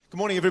Good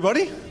morning,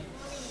 everybody.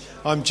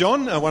 I'm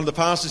John, one of the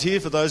pastors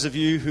here. For those of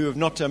you who have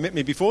not met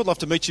me before, I'd love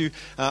to meet you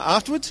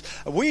afterwards.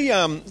 We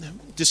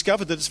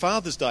discovered that it's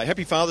Father's Day.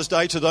 Happy Father's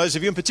Day to those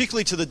of you, and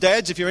particularly to the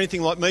dads. If you're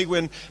anything like me,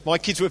 when my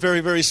kids were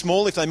very, very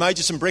small, if they made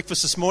you some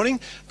breakfast this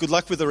morning, good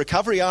luck with the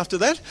recovery after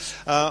that.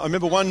 I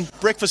remember one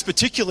breakfast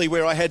particularly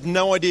where I had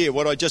no idea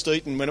what I'd just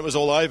eaten when it was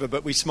all over,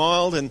 but we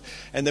smiled and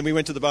then we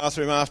went to the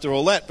bathroom after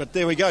all that. But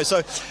there we go.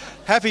 So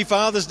happy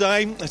Father's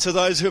Day to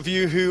those of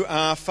you who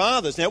are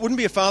fathers. Now, it wouldn't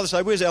be a Father's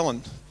Day. Where's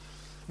Alan?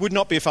 Would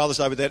not be a Father's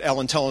Day without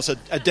Alan telling us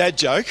a dad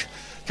joke.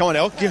 Come on,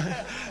 Al. All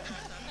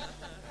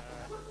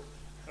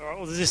right,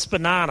 well, there's this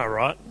banana,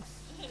 right?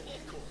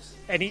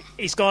 And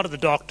he's gone to the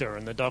doctor,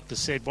 and the doctor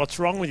said, "What's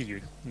wrong with you?"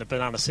 And the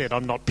banana said,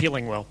 "I'm not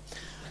peeling well."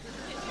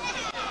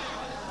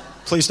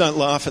 Please don't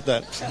laugh at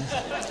that.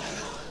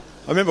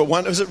 I remember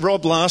was it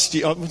Rob last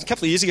year? A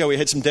couple of years ago we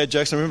had some dad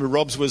jokes. I remember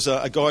Rob's was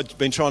a guy who'd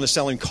been trying to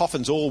sell him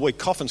coffins all week.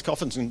 Coffins.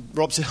 And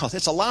Rob said, "Oh,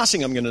 that's the last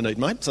thing I'm going to need,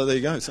 mate." So there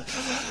you go. So,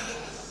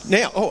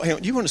 now, hang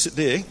on, you want to sit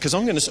there? Because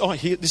I'm going to...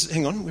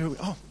 hang on.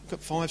 I've got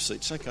 5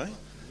 seats, okay.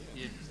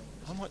 Yeah.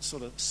 I might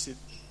sort of sit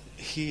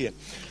here.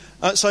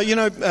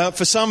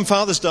 For some,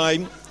 Father's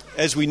Day,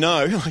 as we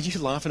know... Are you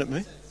laughing at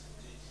me?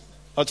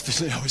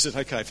 Is it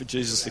okay for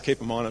Jesus to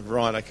keep in mind?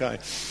 Right, okay.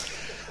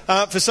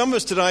 For some of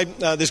us today,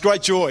 there's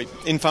great joy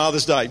in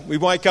Father's Day. We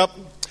wake up,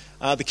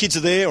 the kids are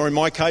there, or in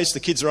my case,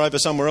 the kids are over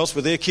somewhere else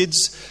with their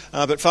kids.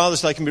 But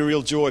Father's Day can be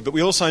real joy. But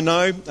we also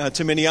know,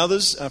 to many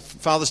others,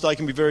 Father's Day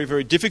can be very,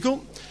 very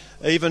difficult,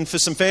 even for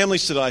some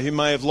families today who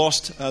may have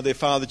lost their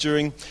father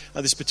during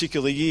this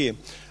particular year.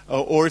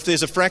 Or if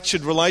there's a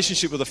fractured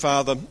relationship with a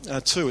father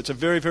too. It's a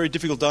very, very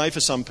difficult day for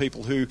some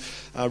people who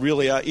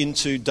really are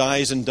into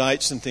days and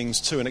dates and things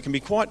too. And it can be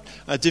quite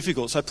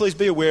difficult. So please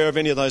be aware of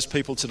any of those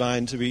people today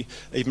and to be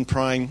even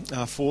praying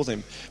for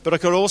them. But I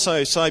could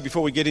also say,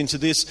 before we get into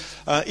this,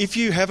 if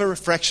you have a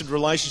fractured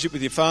relationship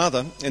with your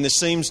father and there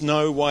seems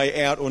no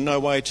way out or no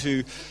way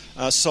to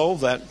solve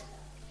that,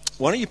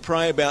 why don't you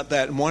pray about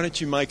that, and why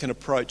don't you make an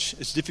approach,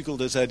 as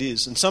difficult as that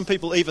is? And some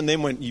people even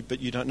then went, "But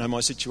you don't know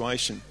my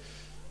situation."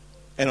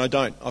 And I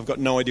don't. I've got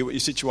no idea what your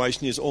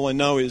situation is. All I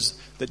know is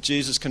that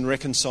Jesus can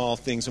reconcile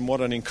things, and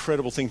what an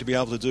incredible thing to be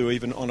able to do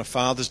even on a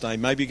Father's Day.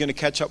 Maybe you're going to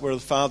catch up with a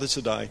father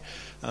today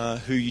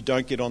who you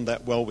don't get on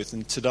that well with,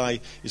 and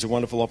today is a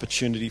wonderful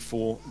opportunity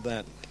for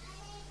that.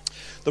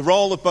 The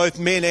role of both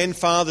men and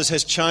fathers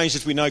has changed,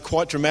 as we know,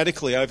 quite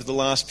dramatically over the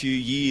last few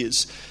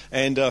years.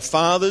 And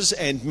fathers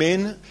and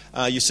men,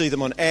 you see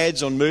them on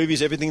ads, on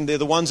movies, everything, they're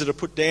the ones that are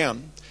put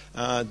down,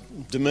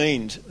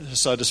 demeaned,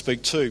 so to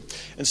speak, too.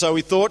 And so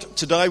we thought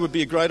today would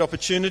be a great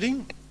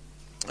opportunity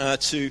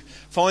to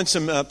find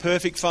some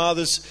perfect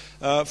fathers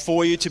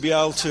for you to be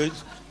able to...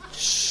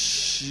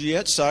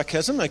 Yeah,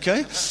 sarcasm,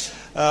 okay.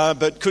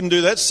 But couldn't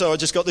do that, so I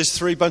just got this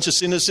 3 bunch of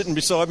sinners sitting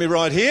beside me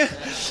right here.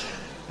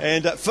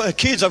 And for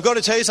kids, I've got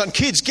to tell you something.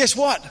 Kids, guess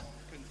what?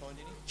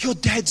 Your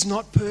dad's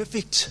not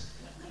perfect.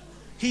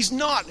 He's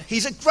not.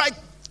 He's a great...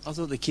 I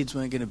thought the kids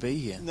weren't going to be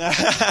here.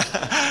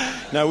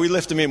 No, we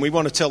left them in. We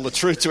want to tell the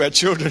truth to our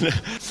children.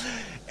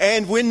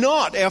 And we're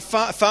not. Our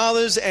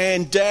fathers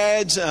and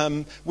dads,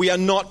 we are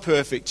not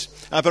perfect.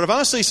 But I've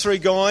asked these 3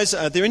 guys,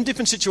 they're in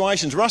different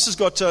situations. Russ has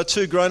got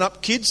 2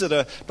 grown-up kids that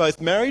are both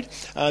married.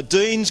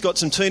 Dean's got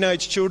some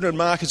teenage children, and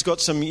Mark has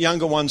got some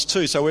younger ones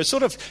too. So we're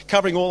sort of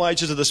covering all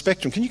ages of the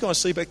spectrum. Can you guys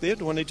see back there?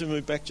 Do I need to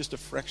move back just a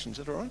fraction? Is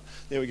that all right?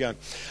 There we go.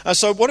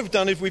 So what I've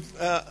done is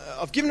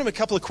I've given them a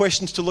couple of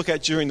questions to look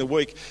at during the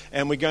week,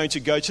 and we're going to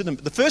go to them.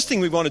 But the first thing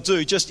we want to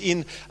do, just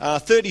in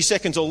 30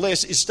 seconds or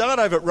less, is start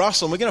over at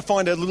Russell, and we're going to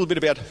find out a little bit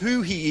about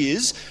who he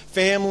is,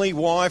 family,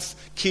 wife,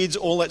 kids,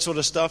 all that sort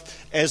of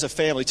stuff as a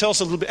family. Tell us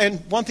a little bit, and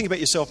one thing about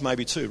yourself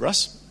maybe too,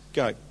 Russ.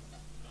 Go.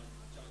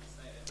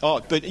 Oh,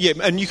 but yeah,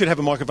 and you could have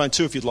a microphone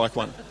too if you'd like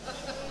one.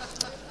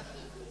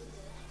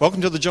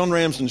 Welcome to the John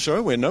Ramsden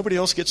Show, where nobody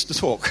else gets to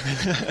talk.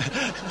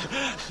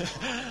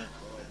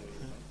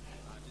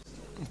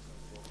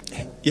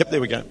 Yep, there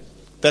we go.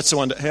 That's the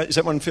one. Is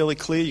that one fairly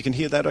clear? You can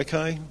hear that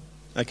okay?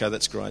 Okay,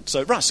 that's great.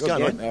 So, Russ, go,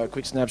 mate.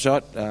 Quick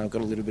snapshot. I've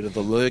got a little bit of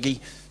the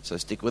lurgy, so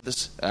stick with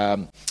us.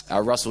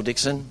 Russell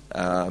Dixon,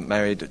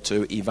 married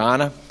to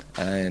Ivana,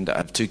 and I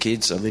have 2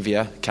 kids,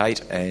 Olivia, Kate,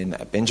 and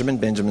Benjamin.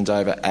 Benjamin's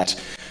over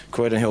at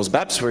Croydon Hills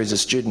Baptist, where he's a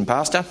student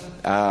pastor.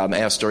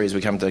 Our story is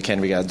we come to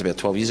Canterbury Gardens about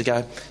 12 years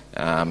ago.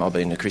 I've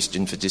been a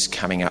Christian for just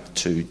coming up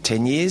to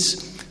 10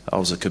 years. I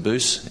was a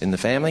caboose in the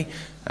family,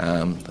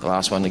 the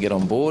last one to get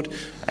on board,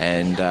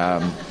 and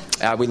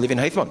we live in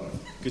Heathmont.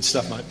 Good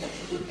stuff, mate.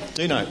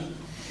 Dino.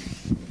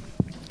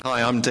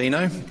 Hi, I'm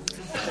Dino.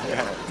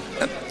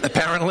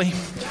 Apparently.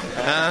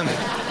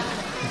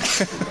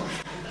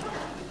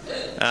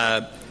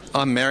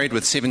 I'm married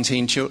with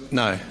 17 children.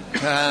 No.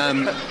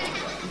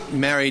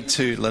 Married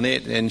to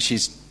Lynette, and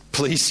she's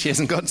pleased she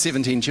hasn't got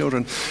 17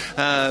 children.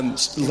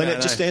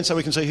 Lynette, just stand so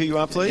we can see who you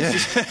are,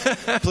 please.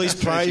 Yeah. Please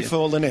pray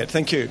for Lynette.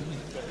 Thank you.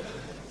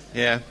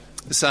 Yeah.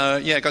 So,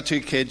 I got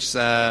 2 kids,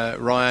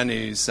 Ryan,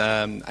 who's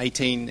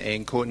 18,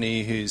 and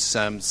Courtney, who's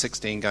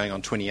 16, going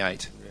on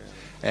 28.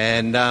 Yeah.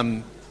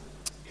 And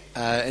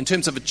in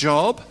terms of a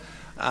job,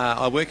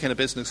 I work in a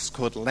business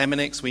called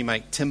Laminex. We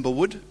make timber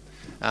wood,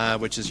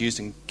 which is used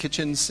in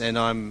kitchens, and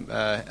I'm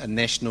a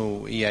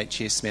national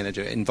EHS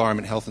manager,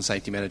 Environment, Health and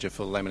Safety Manager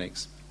for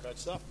Laminex. Great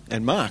stuff.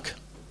 And Mark?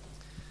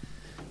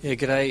 Yeah,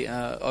 g'day.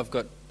 I've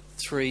got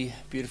 3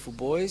 beautiful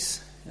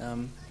boys.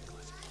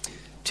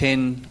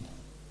 10...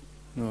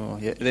 Oh,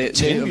 yeah. They're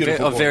 10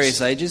 beautiful of boys.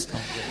 Various ages.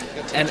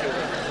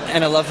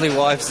 And a lovely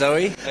wife,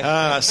 Zoe.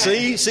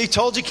 See,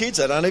 told you kids,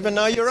 they don't even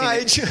know your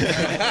age.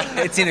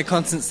 It's in a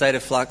constant state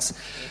of flux.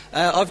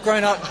 I've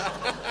grown up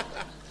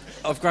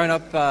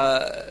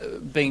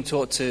being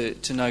taught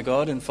to know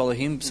God and follow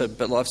Him.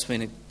 But life's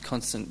been a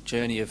constant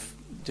journey of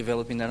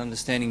developing that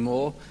understanding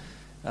more.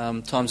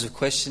 Times of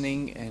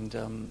questioning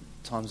and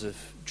times of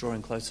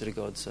drawing closer to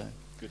God. So,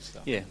 Good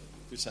stuff. Yeah.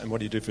 Good stuff. And what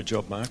do you do for a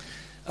job, Mark?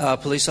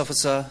 Police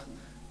officer.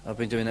 I've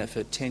been doing that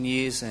for 10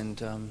 years,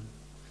 and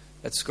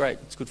that's great.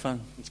 It's good fun.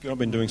 It's good. I've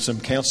been doing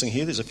some counselling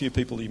here. There's a few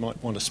people you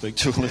might want to speak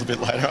to a little bit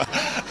later.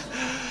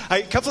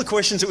 Hey, a couple of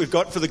questions that we've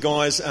got for the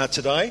guys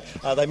today.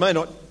 They may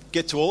not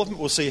get to all of them.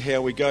 We'll see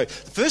how we go.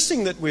 The first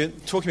thing that we're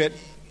talking about,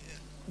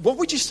 what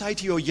would you say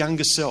to your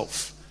younger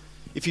self?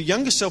 If your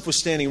younger self was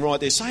standing right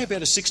there, say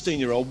about a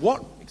 16-year-old,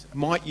 what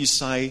might you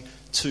say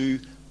to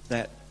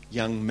that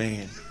young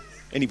man?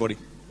 Anybody?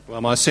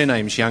 Well, my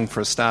surname's Young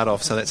for a start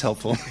off, so that's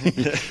helpful.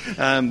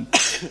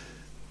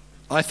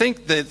 I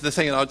think the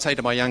thing that I'd say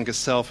to my younger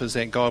self is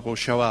that God will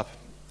show up,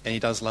 and He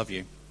does love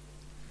you.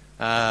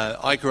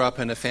 I grew up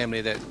in a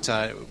family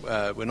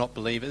that were not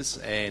believers,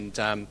 and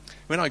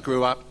when I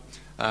grew up,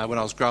 when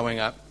I was growing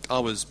up, I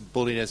was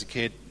bullied as a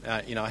kid.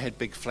 I had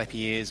big flappy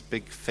ears,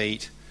 big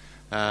feet.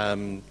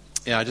 I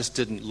just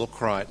didn't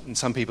look right. And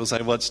some people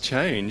say, "What's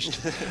changed?"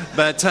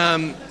 But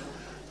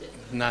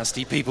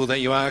nasty people that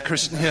you are,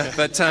 Christian. Yeah.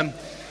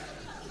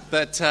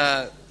 But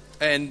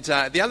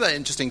the other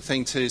interesting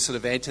thing to sort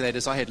of add to that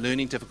is I had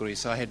learning difficulties,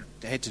 so I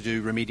had to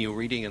do remedial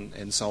reading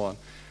and so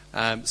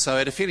on. So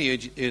at a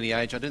fairly early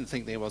age, I didn't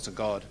think there was a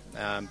God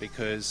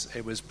because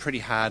it was pretty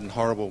hard and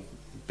horrible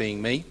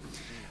being me.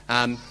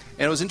 And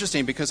it was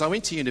interesting because I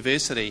went to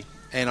university,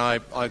 and I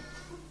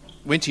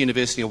went to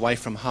university away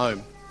from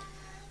home.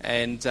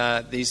 And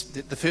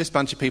the first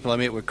bunch of people I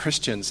met were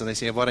Christians, and they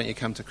said, "Why don't you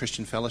come to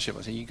Christian Fellowship?"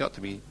 I said, "You've got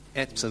to be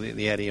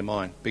absolutely out of your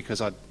mind," because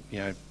I'd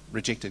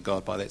rejected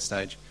God by that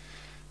stage.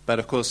 But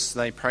of course,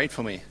 they prayed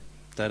for me.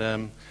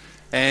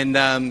 And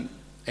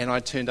I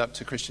turned up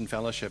to Christian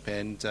Fellowship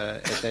and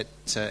at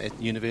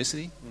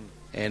university,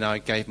 and I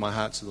gave my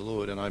heart to the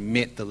Lord, and I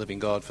met the living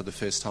God for the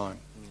first time.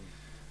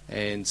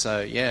 And so,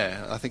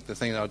 I think the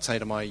thing that I would say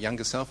to my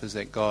younger self is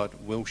that God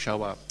will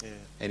show up,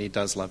 and He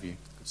does love you.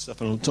 Good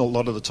stuff. And a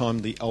lot of the time,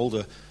 the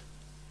older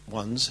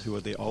ones who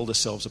are their older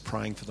selves are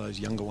praying for those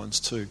younger ones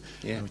too,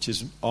 which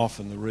is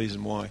often the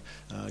reason why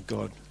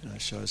God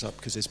shows up,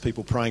 because there's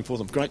people praying for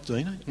them. Great,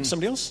 Dino.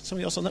 Somebody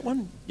else on that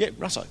one? Yeah,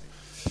 Russo.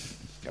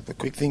 A couple of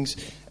quick things.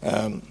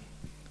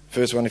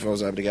 First one, if I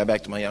was able to go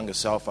back to my younger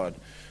self, I'd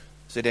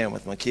sit down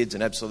with my kids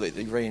and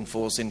absolutely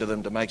reinforce into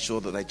them to make sure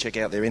that they check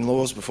out their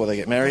in-laws before they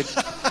get married.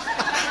 Man,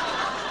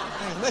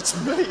 that's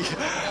me.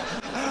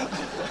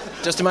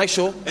 Just to make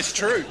sure. It's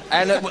true.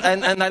 And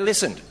they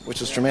listened, which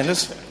was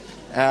tremendous.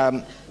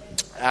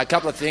 A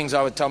couple of things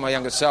I would tell my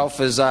younger self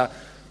is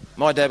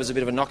my dad was a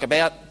bit of a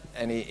knockabout,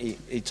 and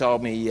he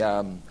told me,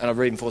 and I've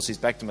reinforced this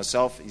back to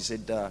myself, he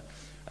said,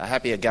 a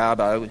happier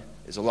Garbo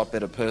is a lot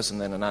better person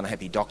than an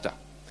unhappy doctor.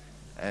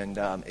 And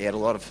he had a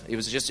lot of, he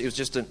was just a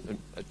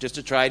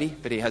tradie,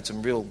 but he had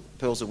some real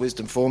pearls of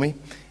wisdom for me.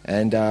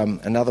 And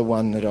another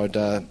one that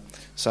I'd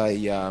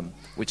say,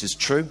 which is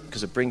true,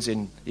 because it brings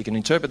in, you can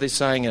interpret this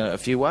saying a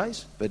few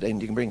ways, but then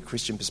you can bring a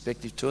Christian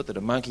perspective to it, that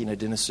a monkey in a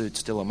dinner suit's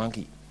still a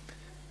monkey.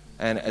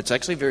 And it's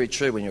actually very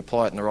true when you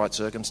apply it in the right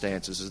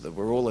circumstances, is that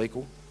we're all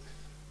equal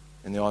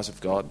in the eyes of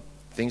God.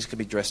 Things can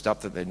be dressed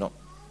up that they're not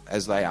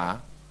as they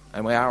are,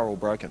 and we are all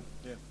broken.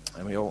 Yeah.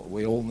 And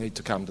we all need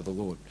to come to the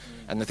Lord.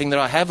 And the thing that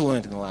I have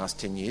learned in the last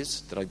 10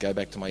 years, that I'd go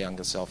back to my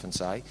younger self and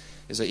say,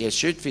 is that, yes,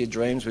 shoot for your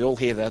dreams. We all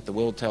hear that. The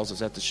world tells us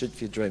that, to shoot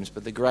for your dreams.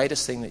 But the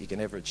greatest thing that you can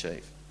ever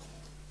achieve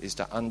is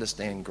to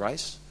understand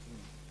grace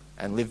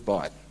and live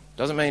by it.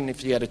 Doesn't mean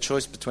if you had a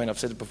choice between, I've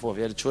said it before, if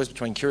you had a choice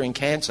between curing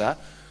cancer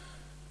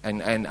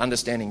and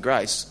understanding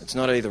grace, it's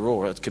not either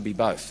or, it could be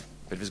both.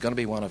 But if there's going to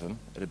be one of them,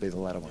 it'd be the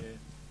latter one.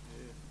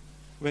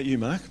 What about you,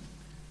 Mark?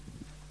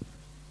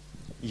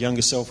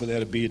 Younger self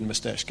without a beard and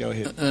moustache, go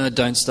ahead.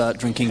 Don't start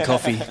drinking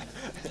coffee.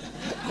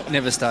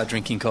 Never start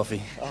drinking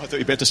coffee. Oh, I thought you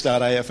were about to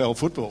start AFL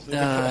football.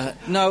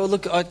 No,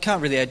 look, I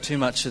can't really add too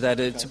much to that.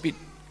 It's a bit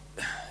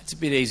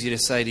easier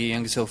to say to your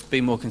younger self,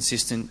 be more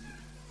consistent,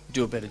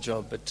 do a better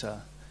job. But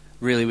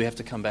really, we have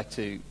to come back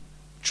to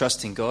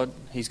trusting God.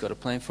 He's got a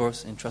plan for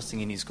us, and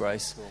trusting in His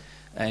grace. Cool.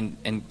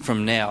 And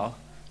from now,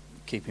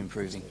 keep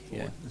improving.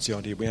 Yeah, that's the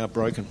idea. We are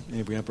broken.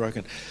 Yeah, we are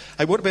broken.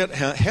 Hey, what about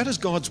how does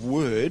God's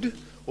word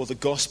or the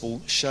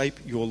gospel shape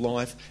your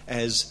life?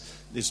 As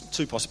there's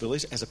two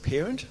possibilities: as a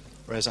parent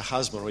or as a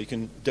husband, or you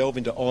can delve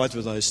into either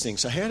of those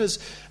things. So how does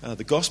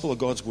the gospel or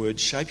God's word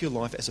shape your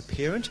life as a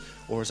parent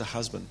or as a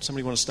husband?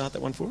 Somebody want to start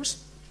that one for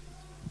us?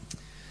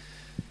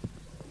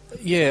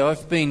 Yeah,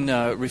 I've been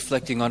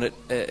reflecting on it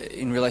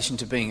in relation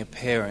to being a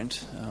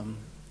parent.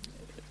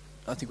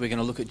 I think we're going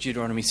to look at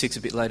Deuteronomy 6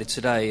 a bit later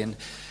today, and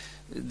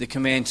the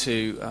command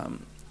to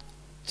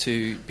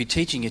be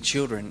teaching your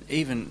children,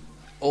 even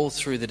all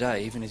through the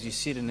day, even as you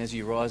sit and as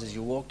you rise, as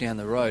you walk down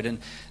the road. And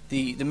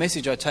the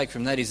message I take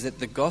from that is that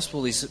the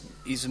gospel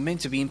is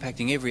meant to be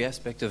impacting every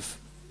aspect of...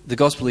 The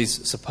gospel is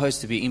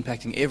supposed to be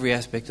impacting every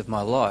aspect of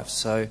my life.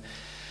 So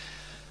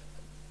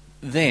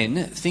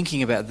then,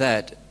 thinking about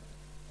that,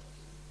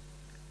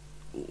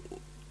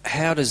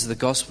 how does the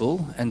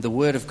gospel and the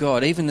word of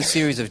God, even the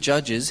series of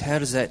Judges, how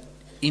does that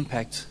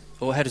impact,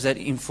 or how does that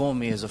inform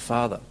me as a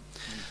father?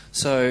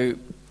 So,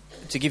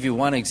 to give you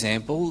one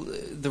example,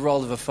 the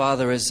role of a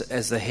father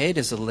as the head,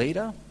 as a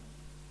leader,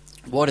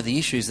 what are the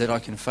issues that I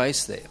can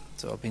face there?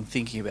 So I've been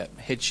thinking about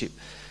headship,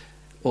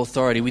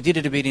 authority. We did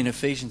it a bit in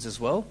Ephesians as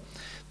well,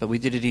 but we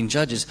did it in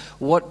Judges.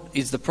 What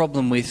is the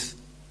problem with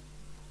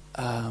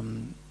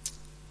when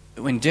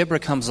Deborah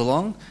comes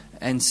along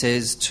and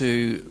says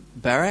to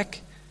Barak,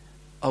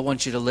 I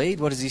want you to lead?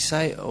 What does he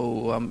say?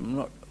 Oh, I'm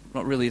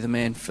not really the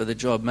man for the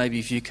job. Maybe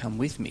if you come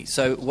with me.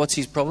 So what's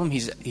his problem?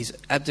 He's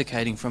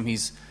abdicating from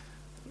his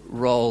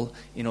role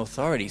in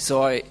authority.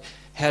 So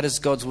how does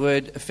God's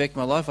word affect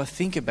my life? I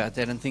think about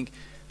that and think,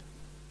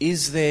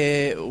 is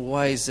there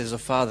ways as a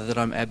father that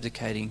I'm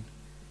abdicating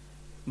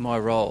my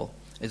role?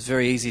 It's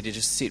very easy to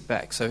just sit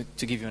back. So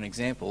to give you an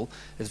example,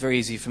 it's very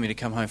easy for me to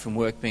come home from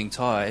work being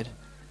tired,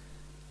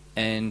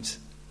 and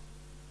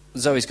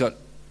Zoe's got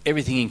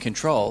everything in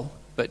control,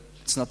 but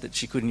it's not that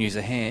she couldn't use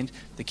a hand.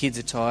 The kids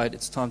are tired.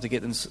 It's time to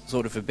get them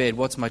sorted for bed.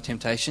 What's my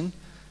temptation?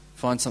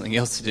 Find something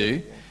else to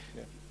do.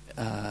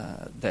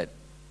 That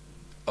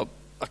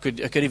I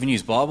could even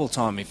use Bible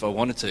time if I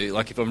wanted to.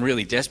 Like if I'm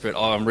really desperate,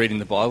 I'm reading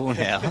the Bible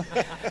now.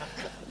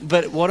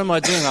 But what am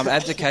I doing? I'm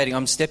abdicating.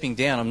 I'm stepping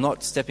down. I'm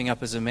not stepping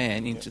up as a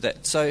man into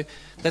that. So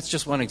that's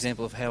just one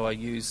example of how I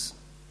use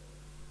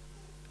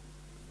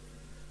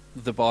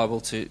the Bible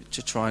to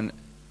try and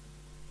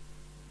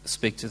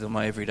speak to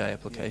my everyday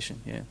application.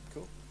 Yeah.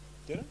 Cool.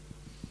 Did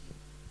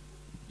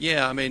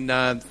Yeah, I mean,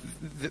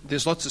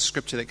 there's lots of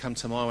scripture that come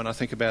to mind when I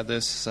think about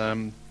this.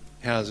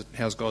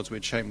 How's God's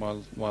word shaped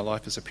my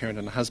life as a parent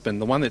and a husband?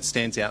 The one that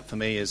stands out for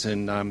me is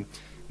in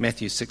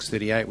Matthew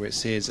 6:38, where it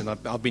says, and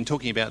I've been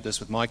talking about this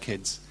with my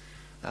kids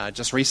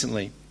just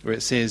recently, where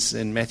it says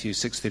in Matthew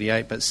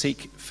 6:38, but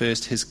seek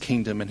first his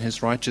kingdom and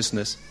his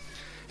righteousness,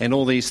 and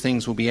all these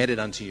things will be added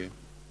unto you.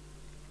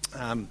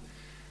 And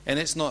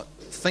it's not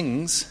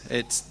things;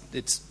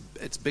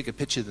 it's bigger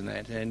picture than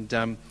that.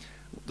 And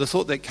the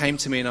thought that came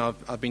to me, and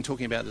I've been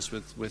talking about this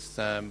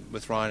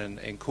with Ryan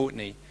and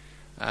Courtney.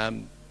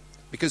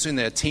 Because when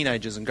they're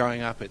teenagers and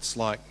growing up, it's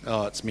like,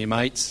 it's me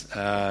mates,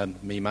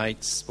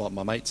 what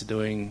my mates are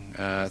doing,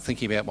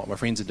 thinking about what my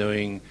friends are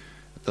doing,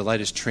 the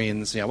latest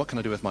trends, what can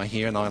I do with my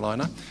hair and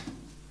eyeliner?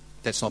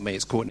 That's not me,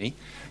 it's Courtney.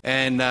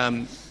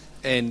 And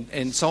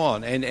so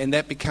on. And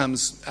that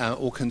becomes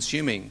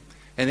all-consuming.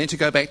 And then to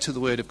go back to the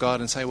Word of God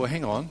and say, well,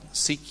 hang on,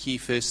 seek ye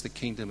first the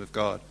kingdom of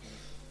God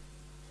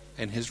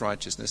and his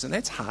righteousness. And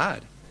that's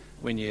hard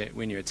when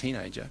you're a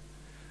teenager.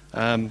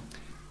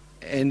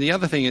 And the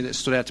other thing that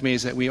stood out to me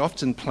is that we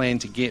often plan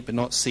to get but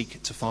not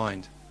seek to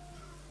find.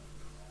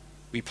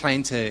 We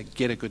plan to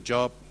get a good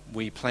job,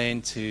 we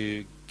plan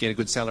to get a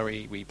good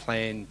salary, we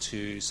plan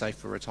to save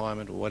for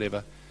retirement or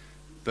whatever,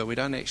 but we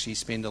don't actually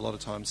spend a lot of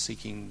time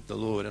seeking the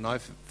Lord. And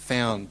I've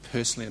found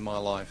personally in my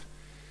life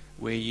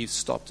where you've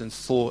stopped and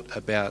thought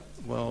about,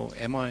 well,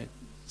 am I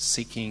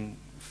seeking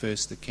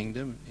first the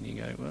kingdom? And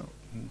you go, well,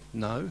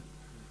 no.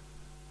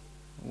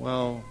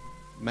 Well,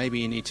 maybe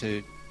you need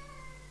to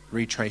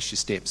retrace your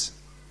steps.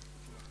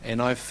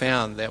 And I've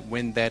found that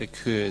when that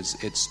occurs,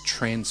 it's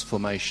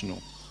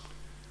transformational.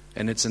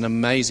 And it's an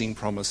amazing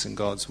promise in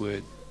God's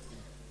word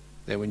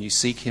that when you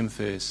seek him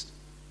first,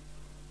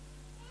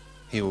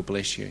 he will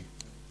bless you.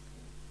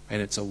 And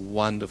it's a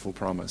wonderful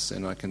promise.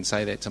 And I can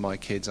say that to my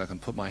kids. I can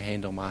put my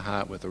hand on my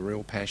heart with a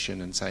real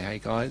passion and say, hey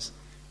guys,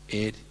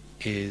 it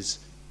is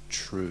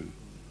true.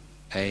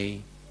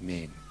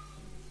 Amen.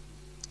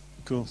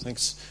 Cool,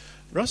 thanks.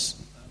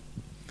 Ross?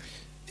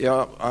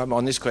 Yeah,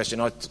 on this question,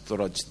 I thought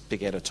I'd just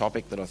pick out a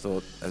topic that I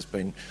thought has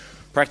been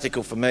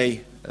practical for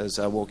me as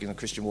walking the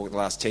Christian walk the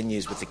last 10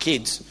 years with the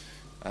kids.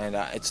 And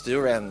it's still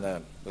around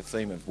the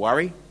theme of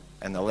worry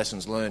and the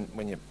lessons learned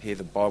when you hear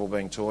the Bible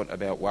being taught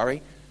about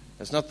worry.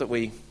 It's not that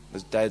we,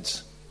 as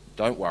dads,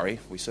 don't worry.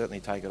 We certainly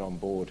take it on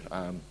board.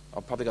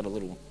 I've probably got a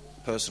little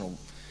personal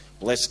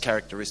blessed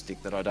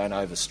characteristic that I don't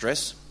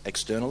overstress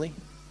externally.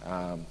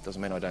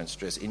 Doesn't mean I don't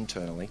stress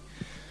internally.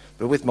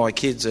 But with my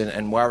kids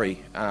and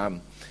worry...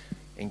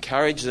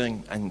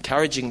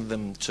 encouraging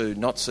them to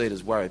not see it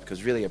as worry,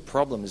 because really a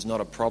problem is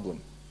not a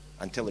problem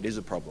until it is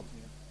a problem.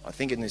 I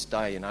think in this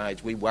day and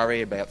age we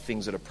worry about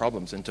things that are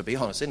problems, and to be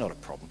honest, they're not a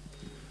problem.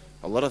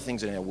 A lot of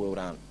things in our world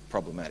aren't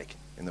problematic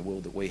in the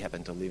world that we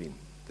happen to live in.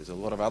 There's a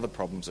lot of other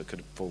problems that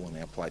could fall on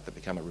our plate that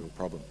become a real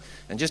problem.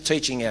 And just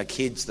teaching our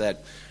kids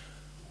that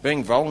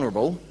being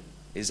vulnerable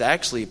is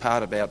actually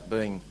part about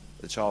being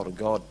the child of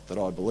God that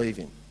I believe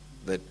in.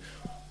 That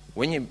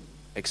when you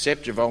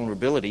accept your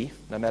vulnerability,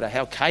 no matter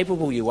how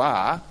capable you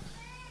are,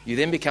 you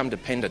then become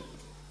dependent.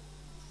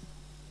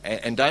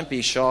 And don't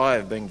be shy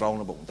of being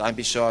vulnerable. Don't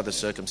be shy of the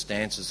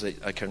circumstances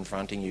that are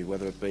confronting you,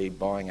 whether it be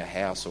buying a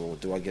house, or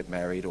do I get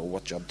married, or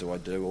what job do I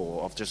do,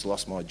 or I've just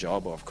lost my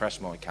job, or I've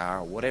crashed my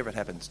car, or whatever it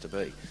happens to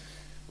be.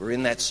 We're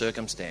in that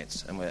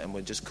circumstance, and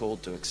we're just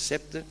called to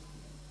accept it,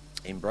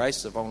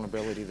 embrace the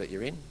vulnerability that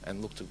you're in,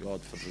 and look to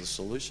God for the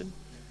solution,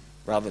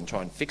 rather than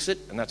try and fix it.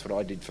 And that's what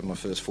I did for my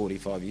first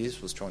 45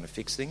 years, was trying to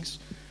fix things.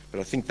 But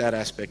I think that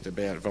aspect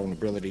about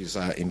vulnerability is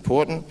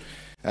important.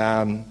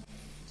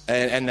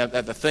 And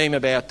the theme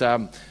about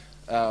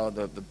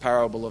the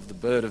parable of the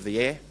bird of the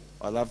air,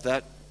 I love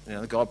that. You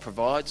know, God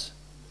provides,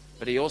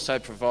 but he also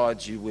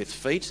provides you with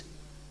feet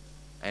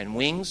and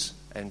wings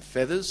and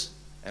feathers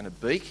and a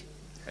beak,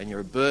 and you're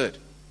a bird.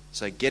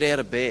 So get out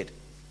of bed.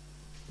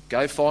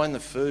 Go find the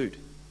food.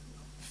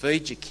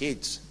 Feed your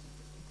kids.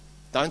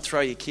 Don't throw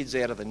your kids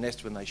out of the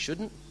nest when they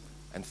shouldn't,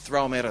 and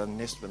throw them out of the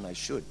nest when they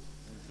should.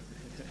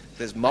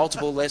 There's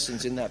multiple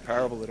lessons in that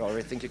parable that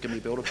I think it can be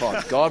built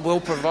upon. God will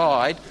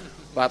provide,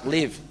 but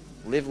live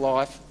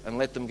life, and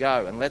let them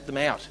go, and let them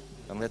out,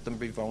 and let them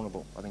be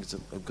vulnerable. I think it's a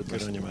good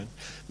lesson. Good on you, mate.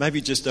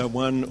 Maybe just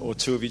one or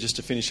two of you just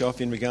to finish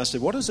off in regards to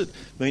what does it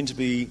mean to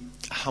be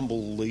a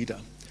humble leader?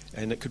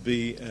 And it could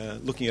be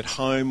looking at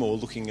home or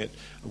looking at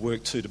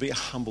work too. To be a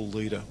humble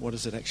leader, what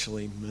does it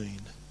actually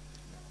mean?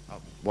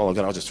 Well,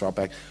 again, I'll just throw it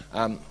back.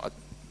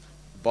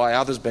 By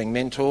others being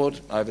mentored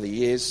over the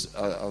years,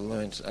 I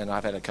learned, and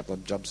I've had a couple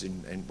of jobs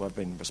and I've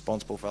been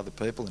responsible for other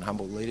people in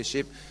humble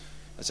leadership.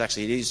 It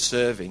is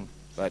serving,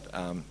 but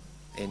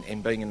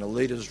in being in a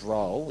leader's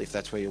role, if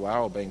that's where you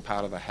are, or being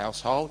part of a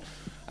household,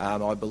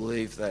 I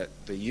believe that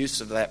the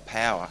use of that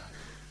power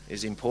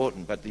is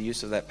important, but the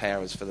use of that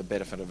power is for the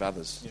benefit of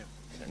others,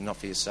 and not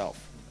for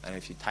yourself. And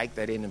if you take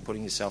that in and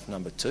putting yourself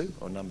number 2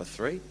 or number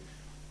 3,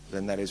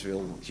 then that is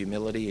real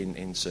humility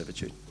in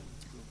servitude.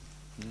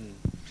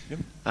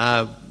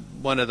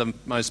 One of the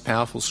most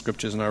powerful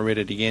scriptures, and I read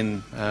it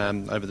again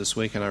over this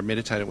week, and I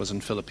meditated, was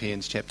in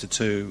Philippians chapter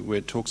 2, where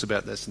it talks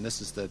about this, and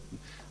this is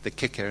the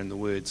kicker in the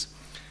words.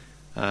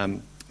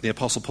 The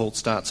Apostle Paul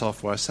starts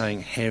off by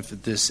saying,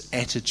 have this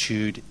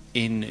attitude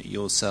in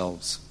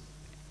yourselves,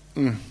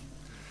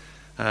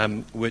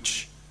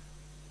 which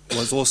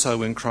was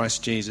also in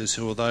Christ Jesus,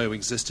 who although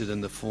existed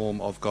in the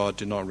form of God,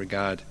 did not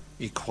regard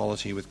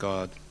equality with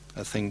God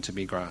a thing to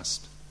be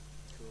grasped.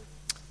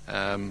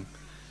 When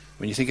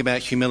you think about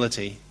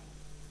humility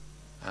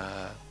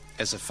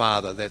as a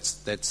father, that's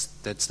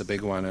the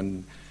big one.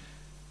 And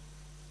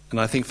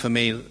I think for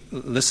me,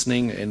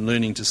 listening and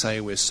learning to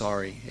say we're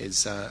sorry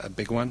is a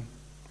big one.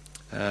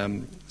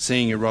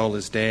 Seeing your role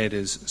as dad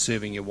is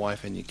serving your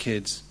wife and your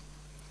kids.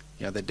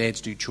 You know, that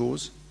dads do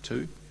chores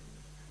too.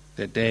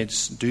 That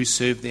dads do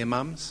serve their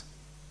mums.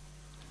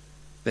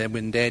 That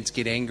when dads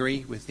get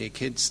angry with their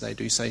kids, they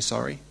do say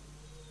sorry.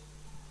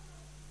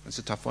 That's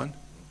a tough one.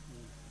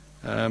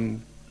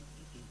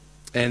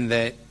 And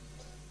that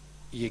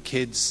your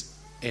kids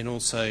and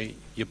also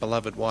your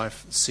beloved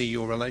wife see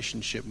your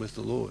relationship with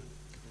the Lord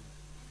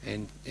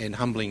and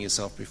humbling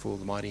yourself before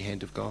the mighty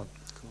hand of God.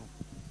 Cool.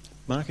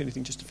 Mark,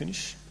 anything just to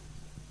finish?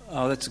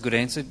 Oh, that's a good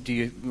answer. Do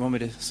you want me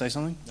to say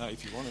something? No,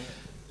 if you want to.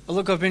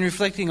 Look, I've been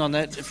reflecting on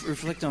that,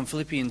 reflecting on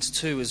Philippians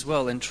 2 as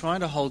well, and trying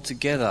to hold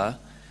together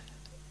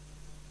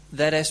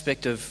that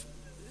aspect of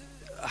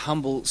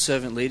humble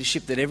servant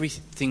leadership, that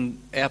everything,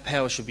 our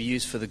power should be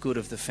used for the good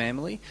of the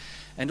family,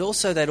 and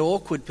also that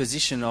awkward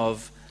position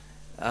of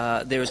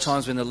there are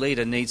times when the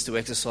leader needs to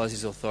exercise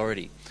his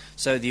authority.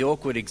 So the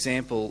awkward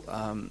example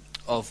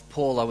of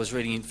Paul I was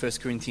reading in 1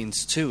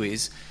 Corinthians 2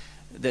 is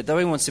that though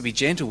he wants to be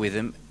gentle with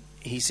them,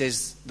 he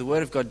says the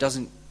word of God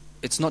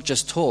it's not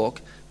just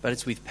talk, but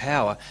it's with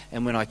power.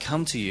 And when I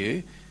come to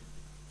you,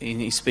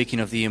 and he's speaking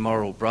of the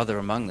immoral brother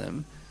among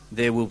them,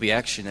 there will be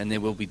action and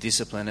there will be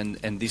discipline,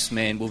 and this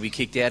man will be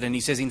kicked out. And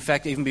he says, in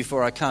fact, even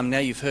before I come, now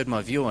you've heard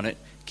my view on it,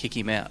 kick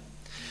him out.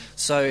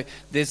 So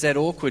there's that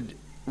awkward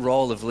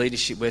role of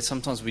leadership where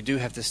sometimes we do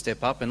have to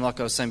step up, and like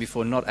I was saying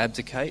before, not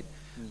abdicate.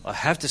 I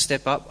have to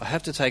step up, I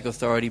have to take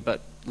authority,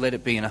 but let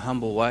it be in a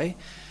humble way.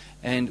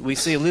 And we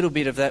see a little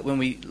bit of that when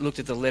we looked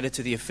at the letter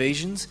to the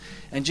Ephesians.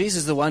 And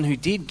Jesus, the one who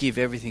did give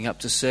everything up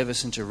to serve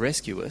us and to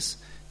rescue us,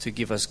 to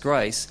give us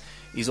grace,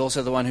 is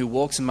also the one who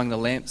walks among the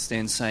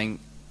lampstands saying,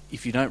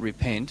 if you don't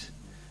repent,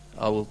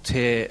 I will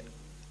tear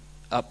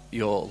up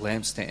your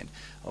lampstand.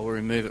 I will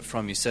remove it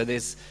from you. So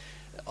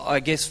I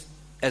guess,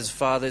 as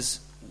fathers,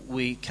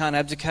 we can't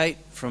abdicate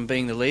from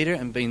being the leader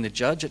and being the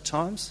judge at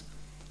times,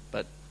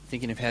 but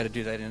thinking of how to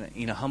do that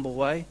in a humble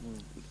way,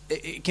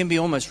 it can be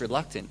almost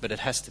reluctant, but it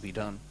has to be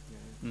done.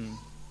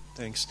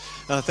 Thanks.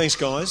 Thanks,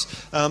 guys.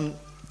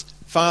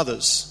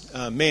 Fathers,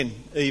 men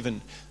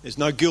even, there's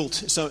no guilt.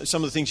 Some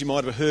of the things you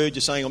might have heard,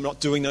 you're saying, I'm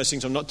not doing those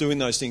things, I'm not doing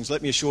those things.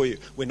 Let me assure you,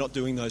 we're not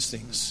doing those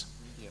things.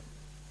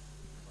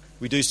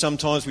 We do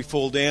sometimes, we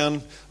fall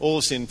down,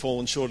 all sin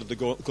fallen short of the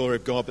glory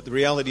of God, but the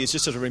reality is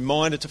just as a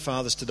reminder to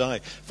fathers today.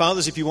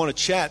 Fathers, if you want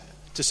to chat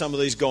to some of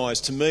these guys,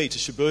 to me, to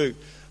Shabu,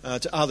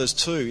 to others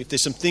too. If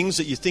there's some things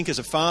that you think as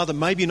a father,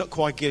 maybe you're not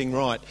quite getting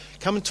right,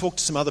 come and talk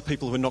to some other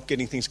people who are not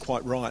getting things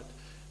quite right.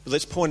 But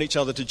let's point each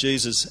other to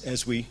Jesus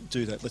as we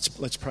do that.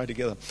 Let's pray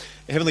together.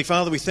 Heavenly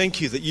Father, we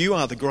thank you that you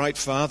are the great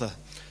Father,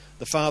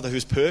 the Father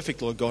who's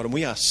perfect, Lord God, and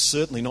we are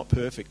certainly not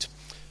perfect.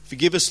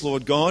 Forgive us,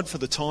 Lord God, for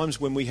the times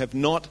when we have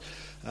not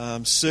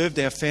served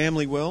our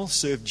family well,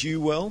 served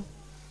you well.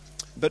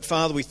 But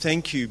Father, we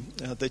thank you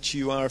that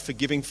you are a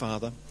forgiving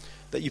Father,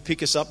 that you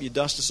pick us up, you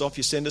dust us off,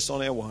 you send us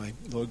on our way,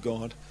 Lord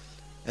God,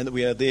 and that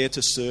we are there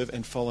to serve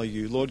and follow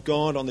you. Lord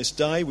God, on this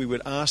day we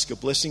would ask a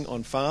blessing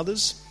on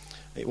fathers,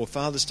 or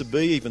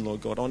fathers-to-be even,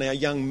 Lord God, on our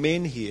young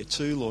men here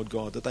too, Lord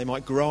God, that they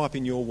might grow up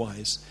in your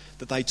ways,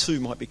 that they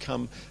too might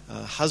become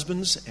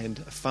husbands and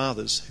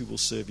fathers who will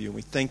serve you. And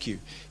we thank you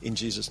in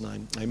Jesus'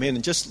 name. Amen.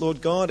 And just,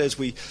 Lord God, as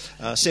we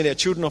send our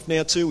children off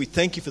now too, we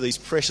thank you for these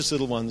precious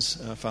little ones,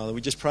 Father.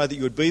 We just pray that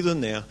you would be with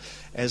them now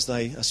as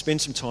they spend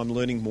some time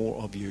learning more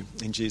of you.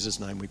 In Jesus'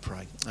 name we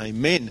pray.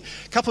 Amen.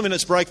 A couple of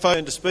minutes break for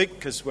him to speak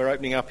because we're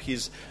opening up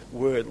his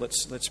word.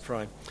 Let's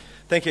pray.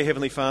 Thank you,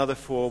 Heavenly Father,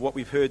 for what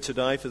we've heard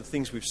today, for the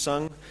things we've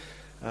sung,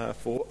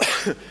 for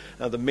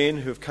the men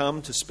who have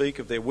come to speak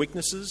of their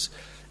weaknesses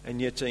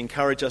and yet to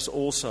encourage us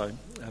also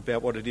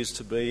about what it is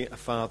to be a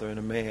father and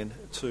a man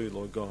too,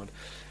 Lord God.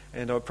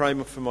 And I pray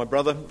for my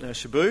brother,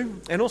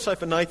 Shabu, and also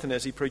for Nathan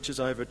as he preaches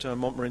over at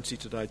Montmorency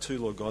today too,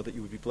 Lord God, that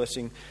you would be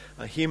blessing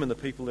him and the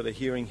people that are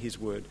hearing his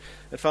word.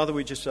 And Father,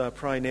 we just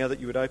pray now that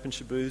you would open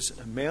Shabu's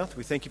mouth.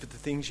 We thank you for the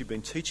things you've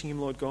been teaching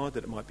him, Lord God,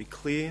 that it might be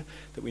clear,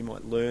 that we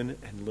might learn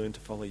to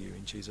follow you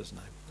in Jesus'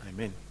 name.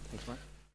 Amen. Thanks, mate.